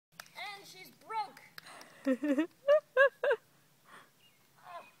God,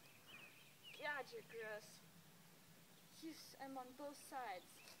 you're gross. Jeez, I'm on both sides.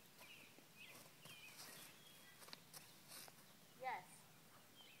 Yes.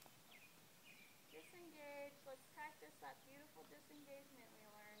 Disengage. Let's practice that beautiful disengagement we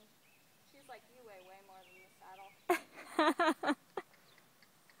learned. She's like, you weigh way more than the saddle.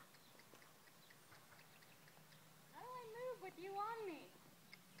 How do I move with you on me?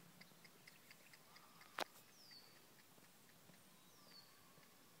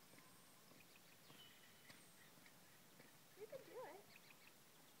 You can do it.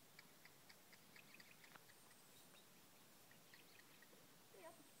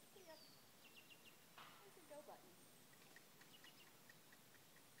 Yep, yep. There's a go button.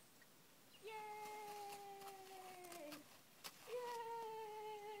 Yay! Yay!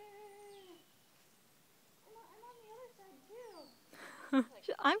 I'm on the other side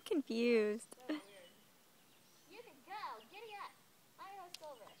too. I'm confused. So weird. You can go. Giddy up. Io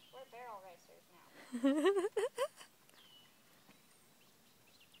Silver. We're barrel racers now.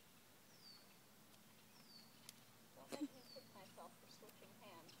 Don't make me kick myself for switching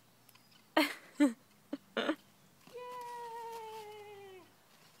hands. Yay!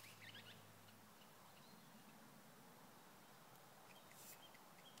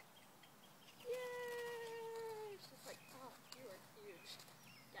 Yay! She's like, oh, you are huge.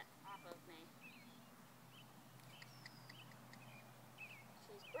 Get off of me.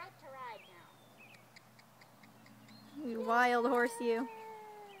 She's bred to ride now. You wild horse, you.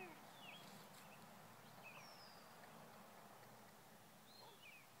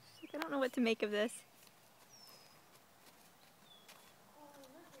 She's like, I don't know what to make of this.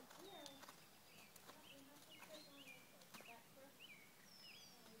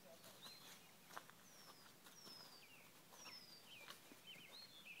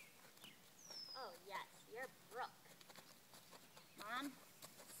 Oh, yes, you're Brooke. Mom,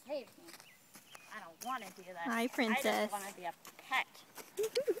 save me. I don't want to do this. Hi, Princess. I just want to be a pet.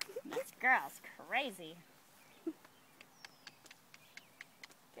 This girl's crazy.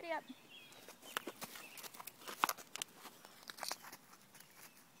 Giddy up.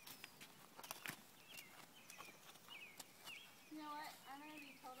 You know what? I'm going to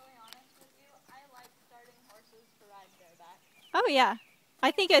be totally honest with you. I like starting horses to ride bareback. Oh yeah,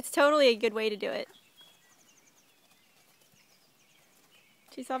 I think it's totally a good way to do it.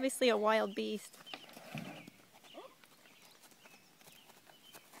 She's obviously a wild beast.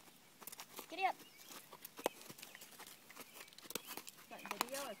 Giddy up. Is that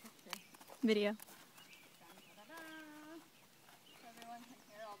video or picture? Video. Everyone can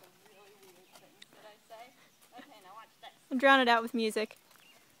hear all the really weird things that I say. Okay, now watch this. Drown it out with music.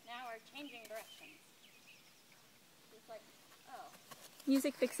 Now we're changing directions. It's like, oh,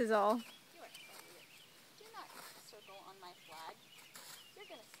 Music fixes all. you are so weird. Do not circle on my flag. You're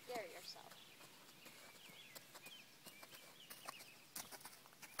going to scare yourself.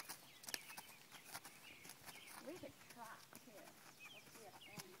 We could trot too. Let's see if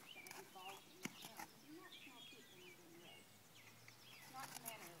Andy's going to evolve in the show. You're not small people when you're being raised. Not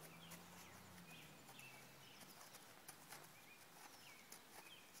mannerly.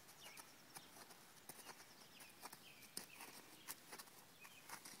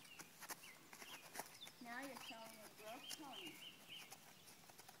 Now you're showing a growth pony.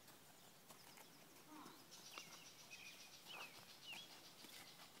 Come on.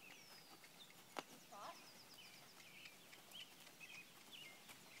 You trot?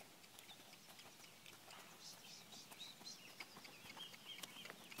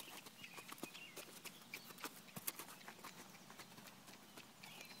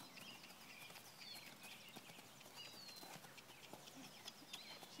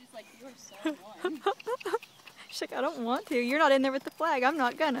 She's like, you are so annoying. She's like, I don't want to. You're not in there with the flag. I'm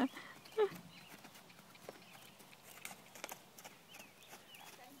not gonna. You're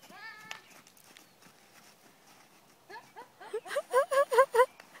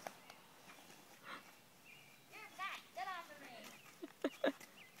back. Get off of me.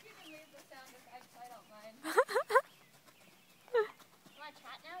 You can leave the sound effects. I don't mind. You want to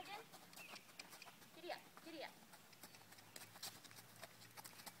trot now again? Giddy up. Giddy up.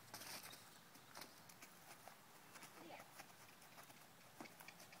 Giddy up.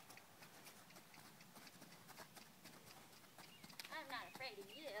 I'm not afraid of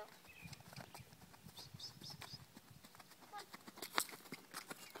you. Come on.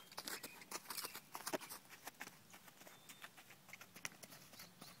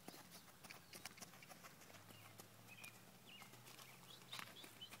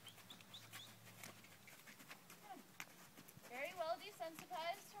 Very well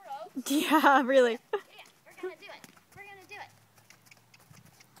desensitized to ropes. Yeah, really. Yeah. gonna do it. We're gonna do it.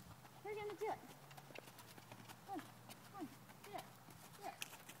 We're gonna do it. Come on. Here. Here.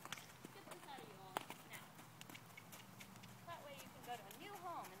 Get this out of you all now. That way you can go to a new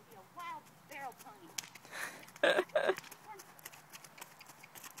home and be a wild barrel pony. That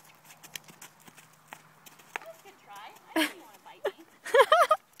was a good try. I didn't want to bite me.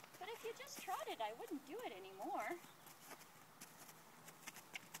 But if you just trotted, I wouldn't do it anymore.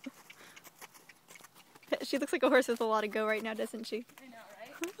 She looks like a horse with a lot of go right now, doesn't she? I know,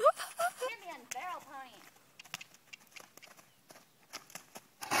 right? Champion barrel pony.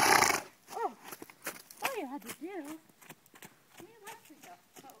 Oh, all you had to do. You like to go.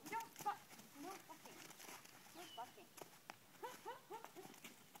 Oh, don't buck. No bucking. No bucking.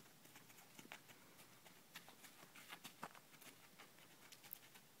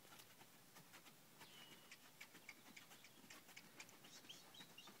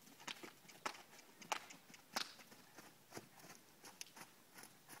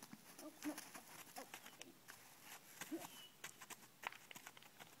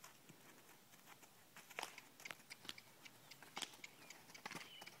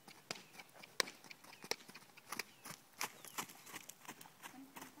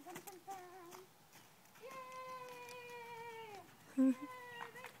 You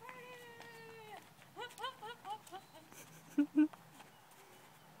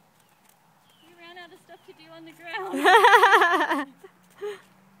ran out of stuff to do on the ground.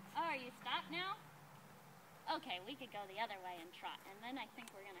 Oh, are you stopped now? Okay, we could go the other way and trot, and then I think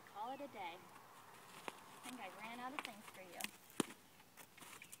we're going to call it a day. I think I ran out of things for you.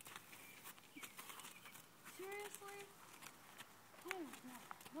 Seriously? Oh, no.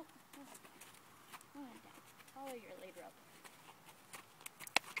 Nope. Go on down. Follow your lead rope.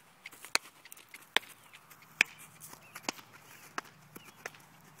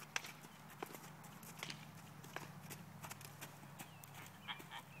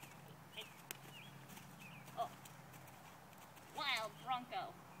 Oh. Wild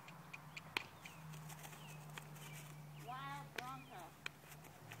Bronco. Wild Bronco.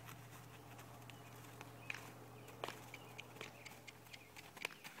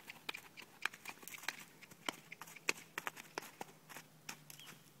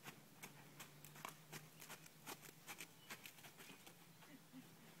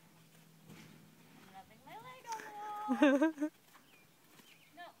 No,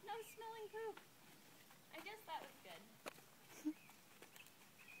 no smelling poop. I guess that was good.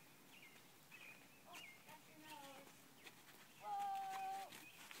 Oh, got your nose.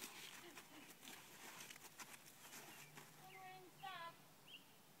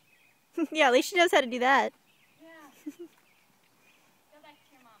 Whoa. Yeah, at least she knows how to do that.